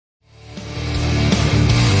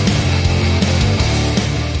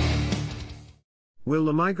Will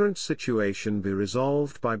the migrant situation be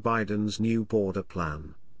resolved by Biden's new border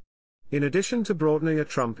plan? In addition to broadening a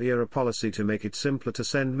Trump-era policy to make it simpler to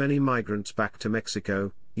send many migrants back to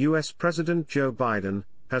Mexico, U.S. President Joe Biden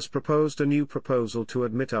has proposed a new proposal to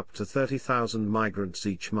admit up to 30,000 migrants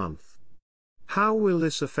each month. How will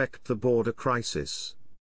this affect the border crisis?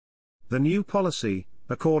 The new policy,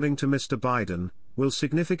 according to Mr. Biden, will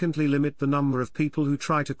significantly limit the number of people who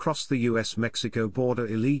try to cross the U.S.-Mexico border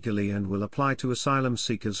illegally and will apply to asylum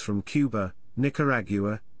seekers from Cuba,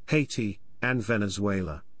 Nicaragua, Haiti, and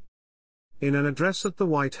Venezuela. In an address at the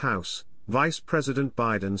White House, Vice President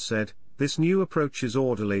Biden said, "This new approach is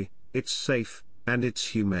orderly, it's safe, and it's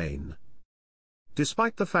humane."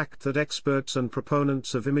 Despite the fact that experts and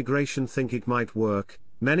proponents of immigration think it might work,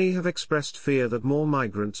 many have expressed fear that more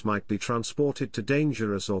migrants might be transported to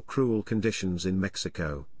dangerous or cruel conditions in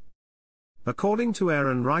Mexico. According to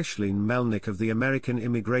Aaron Melnick of the American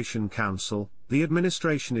Immigration Council, the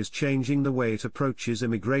administration is changing the way it approaches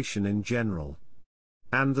immigration in general.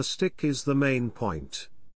 And the stick is the main point.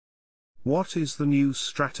 What is the new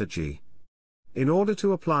strategy? In order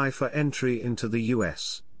to apply for entry into the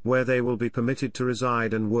U.S., where they will be permitted to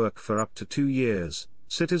reside and work for up to 2 years,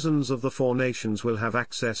 citizens of the 4 nations will have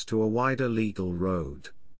access to a wider legal road.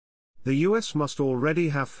 The U.S. must already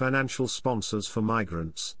have financial sponsors for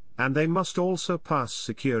migrants, and they must also pass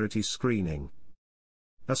security screening.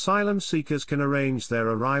 Asylum seekers can arrange their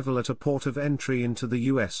arrival at a port of entry into the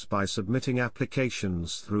U.S. by submitting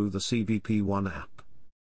applications through the CBP One app.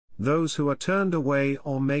 Those who are turned away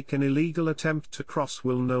or make an illegal attempt to cross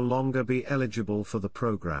will no longer be eligible for the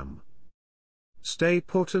program. Stay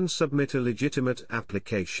put and submit a legitimate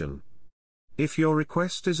application. If your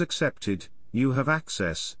request is accepted, you have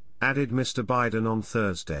access, added Mr. Biden on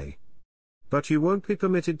Thursday. But you won't be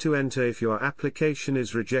permitted to enter if your application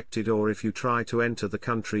is rejected or if you try to enter the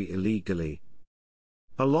country illegally.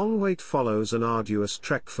 A long wait follows an arduous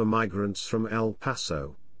trek for migrants from El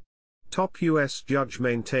Paso. Top U.S. judge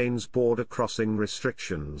maintains border crossing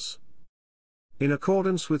restrictions. In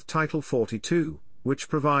accordance with Title 42, which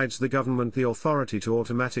provides the government the authority to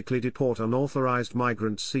automatically deport unauthorized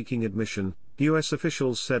migrants seeking admission, U.S.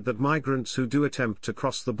 officials said that migrants who do attempt to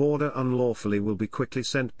cross the border unlawfully will be quickly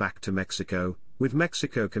sent back to Mexico, with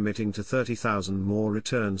Mexico committing to 30,000 more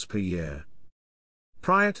returns per year.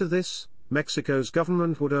 Prior to this, Mexico's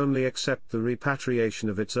government would only accept the repatriation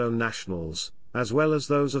of its own nationals, as well as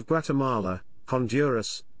those of Guatemala,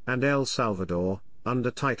 Honduras, and El Salvador,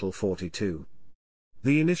 under Title 42.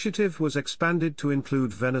 The initiative was expanded to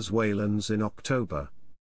include Venezuelans in October.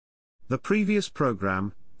 The previous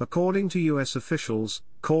program, according to U.S. officials,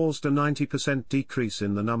 caused a 90% decrease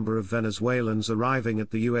in the number of Venezuelans arriving at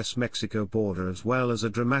the U.S.-Mexico border as well as a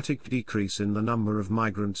dramatic decrease in the number of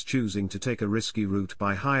migrants choosing to take a risky route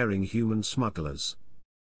by hiring human smugglers.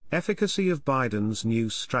 Efficacy of Biden's new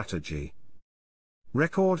strategy.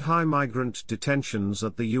 Record high migrant detentions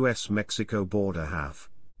at the U.S.-Mexico border have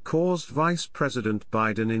caused Vice President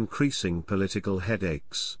Biden increasing political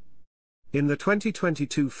headaches. In the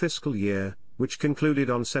 2022 fiscal year, which concluded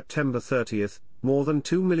on September 30, more than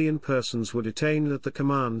 2 million persons were detained at the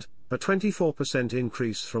command, a 24%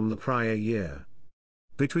 increase from the prior year.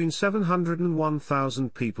 Between 700 and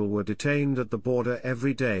 1,000 people were detained at the border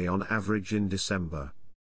every day on average in December.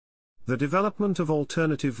 The development of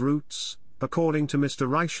alternative routes, according to Mr.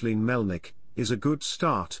 Melnick, is a good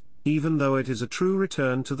start, even though it is a true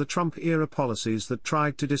return to the Trump-era policies that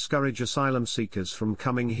tried to discourage asylum seekers from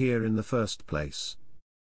coming here in the first place.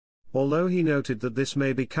 Although he noted that this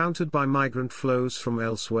may be countered by migrant flows from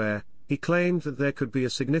elsewhere, he claimed that there could be a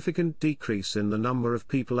significant decrease in the number of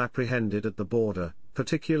people apprehended at the border,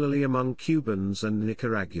 particularly among Cubans and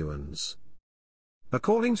Nicaraguans.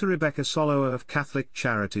 According to Rebecca Soloa of Catholic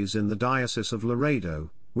Charities in the Diocese of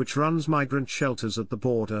Laredo, which runs migrant shelters at the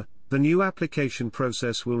border, the new application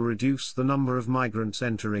process will reduce the number of migrants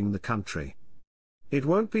entering the country. It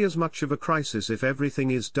won't be as much of a crisis if everything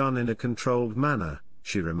is done in a controlled manner,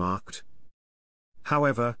 she remarked.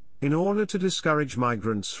 However, in order to discourage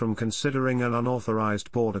migrants from considering an unauthorized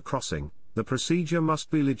border crossing, the procedure must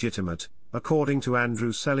be legitimate, according to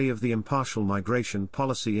Andrew Selly of the Impartial Migration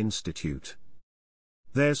Policy Institute.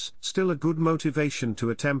 There's still a good motivation to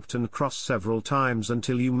attempt and cross several times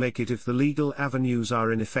until you make it if the legal avenues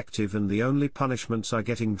are ineffective and the only punishments are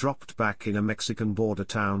getting dropped back in a Mexican border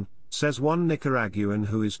town, says one Nicaraguan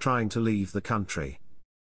who is trying to leave the country.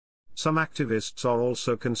 Some activists are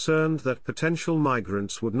also concerned that potential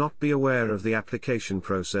migrants would not be aware of the application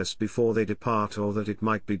process before they depart or that it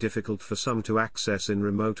might be difficult for some to access in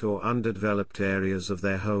remote or underdeveloped areas of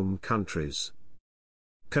their home countries.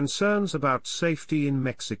 Concerns about safety in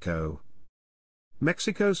Mexico.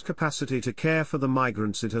 Mexico's capacity to care for the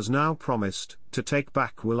migrants it has now promised to take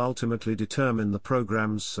back will ultimately determine the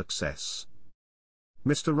program's success.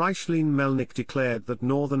 Mr. Reichlin Melnick declared that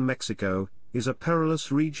northern Mexico is a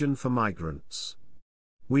perilous region for migrants.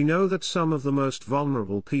 We know that some of the most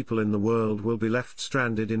vulnerable people in the world will be left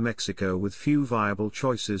stranded in Mexico with few viable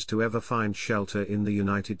choices to ever find shelter in the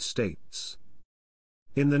United States.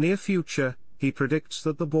 In the near future, he predicts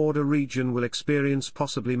that the border region will experience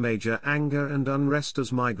possibly major anger and unrest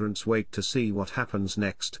as migrants wait to see what happens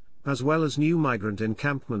next, as well as new migrant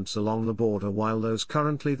encampments along the border while those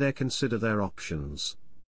currently there consider their options.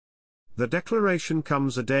 The declaration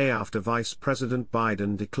comes a day after Vice President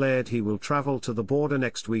Biden declared he will travel to the border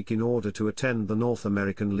next week in order to attend the North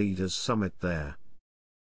American Leaders Summit there.